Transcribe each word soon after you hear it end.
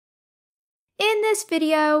In this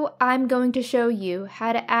video, I'm going to show you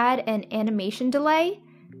how to add an animation delay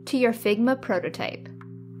to your Figma prototype.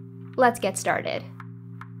 Let's get started.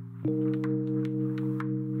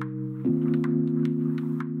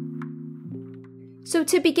 So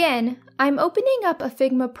to begin, I'm opening up a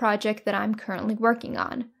Figma project that I'm currently working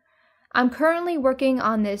on. I'm currently working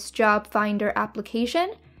on this job finder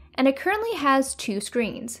application, and it currently has two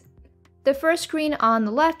screens. The first screen on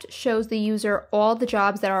the left shows the user all the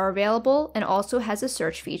jobs that are available and also has a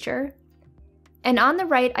search feature. And on the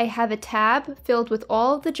right, I have a tab filled with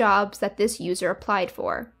all of the jobs that this user applied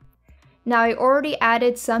for. Now, I already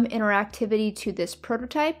added some interactivity to this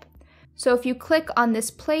prototype. So if you click on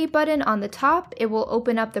this play button on the top, it will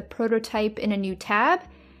open up the prototype in a new tab.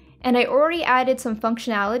 And I already added some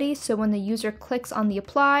functionality, so when the user clicks on the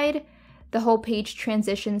applied, the whole page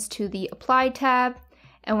transitions to the applied tab.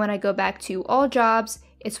 And when I go back to all jobs,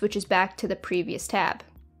 it switches back to the previous tab.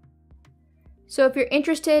 So if you're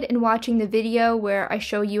interested in watching the video where I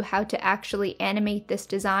show you how to actually animate this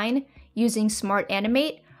design using Smart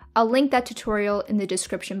Animate, I'll link that tutorial in the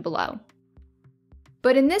description below.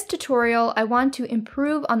 But in this tutorial, I want to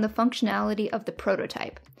improve on the functionality of the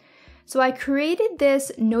prototype. So I created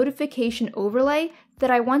this notification overlay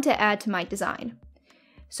that I want to add to my design.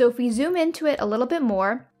 So if we zoom into it a little bit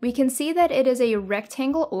more, we can see that it is a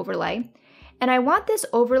rectangle overlay, and I want this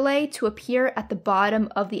overlay to appear at the bottom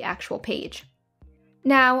of the actual page.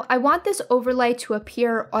 Now, I want this overlay to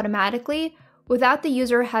appear automatically without the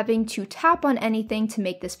user having to tap on anything to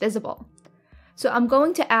make this visible. So I'm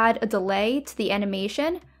going to add a delay to the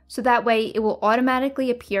animation so that way it will automatically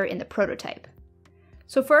appear in the prototype.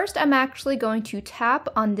 So first, I'm actually going to tap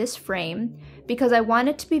on this frame because I want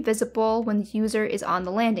it to be visible when the user is on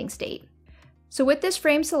the landing state. So with this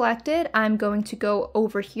frame selected, I'm going to go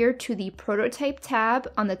over here to the prototype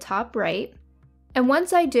tab on the top right. And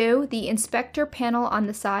once I do, the inspector panel on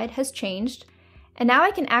the side has changed. And now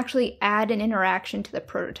I can actually add an interaction to the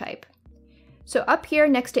prototype. So up here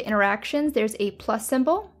next to interactions, there's a plus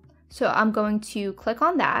symbol. So I'm going to click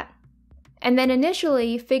on that. And then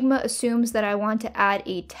initially, Figma assumes that I want to add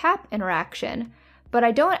a tap interaction, but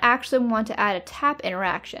I don't actually want to add a tap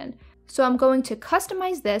interaction. So I'm going to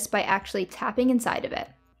customize this by actually tapping inside of it.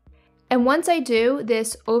 And once I do,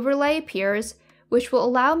 this overlay appears, which will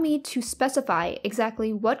allow me to specify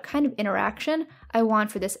exactly what kind of interaction I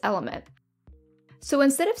want for this element. So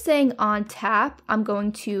instead of saying on tap, I'm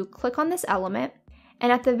going to click on this element,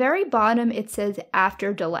 and at the very bottom it says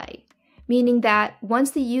after delay, meaning that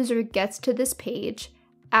once the user gets to this page,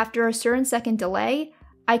 after a certain second delay,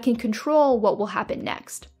 I can control what will happen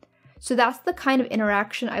next. So that's the kind of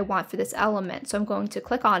interaction I want for this element. So I'm going to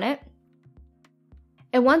click on it.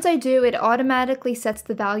 And once I do, it automatically sets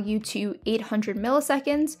the value to 800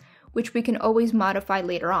 milliseconds, which we can always modify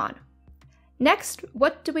later on. Next,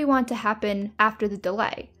 what do we want to happen after the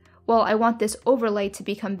delay? Well, I want this overlay to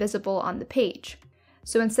become visible on the page.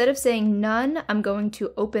 So instead of saying none, I'm going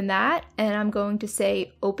to open that and I'm going to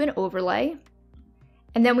say open overlay.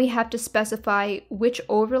 And then we have to specify which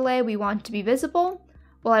overlay we want to be visible.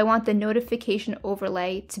 Well, I want the notification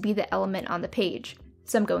overlay to be the element on the page.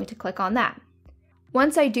 So I'm going to click on that.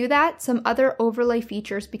 Once I do that, some other overlay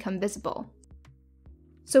features become visible.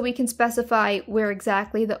 So we can specify where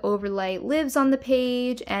exactly the overlay lives on the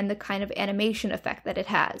page and the kind of animation effect that it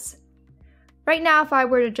has. Right now, if I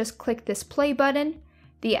were to just click this play button,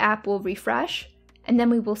 the app will refresh, and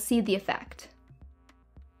then we will see the effect.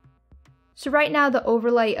 So right now the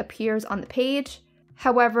overlay appears on the page,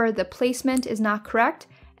 however the placement is not correct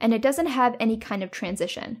and it doesn't have any kind of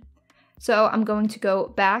transition. So I'm going to go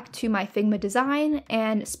back to my Figma design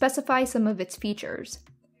and specify some of its features.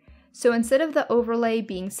 So instead of the overlay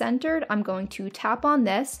being centered, I'm going to tap on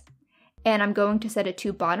this and I'm going to set it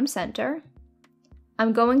to bottom center.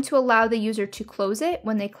 I'm going to allow the user to close it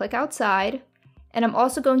when they click outside. And I'm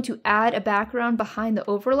also going to add a background behind the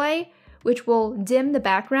overlay, which will dim the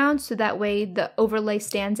background so that way the overlay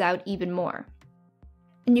stands out even more.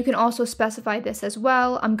 And you can also specify this as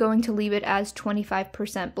well. I'm going to leave it as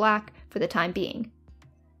 25% black for the time being.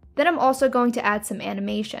 Then I'm also going to add some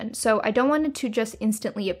animation. So I don't want it to just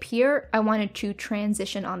instantly appear, I want it to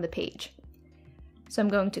transition on the page. So I'm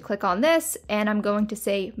going to click on this and I'm going to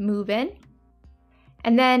say move in.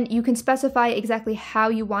 And then you can specify exactly how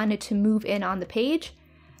you want it to move in on the page.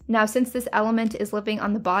 Now, since this element is living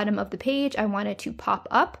on the bottom of the page, I want it to pop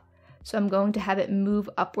up. So I'm going to have it move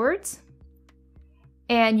upwards.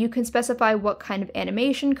 And you can specify what kind of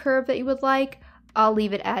animation curve that you would like. I'll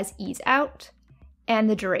leave it as ease out and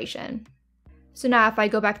the duration. So now if I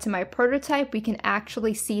go back to my prototype, we can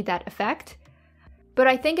actually see that effect. But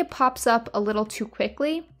I think it pops up a little too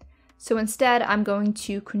quickly. So instead, I'm going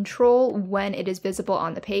to control when it is visible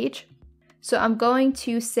on the page. So I'm going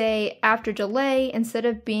to say after delay, instead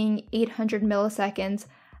of being 800 milliseconds,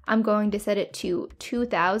 I'm going to set it to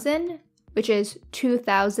 2000, which is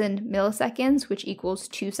 2000 milliseconds, which equals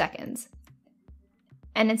 2 seconds.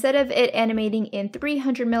 And instead of it animating in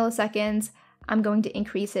 300 milliseconds, I'm going to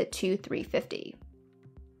increase it to 350.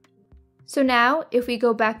 So now, if we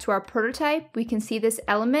go back to our prototype, we can see this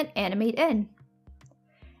element animate in.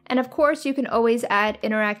 And of course, you can always add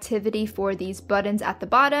interactivity for these buttons at the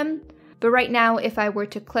bottom, but right now, if I were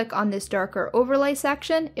to click on this darker overlay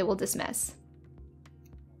section, it will dismiss.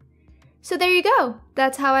 So there you go.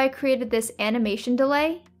 That's how I created this animation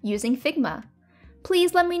delay using Figma.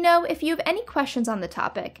 Please let me know if you have any questions on the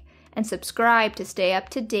topic, and subscribe to stay up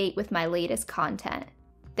to date with my latest content.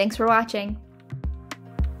 Thanks for watching.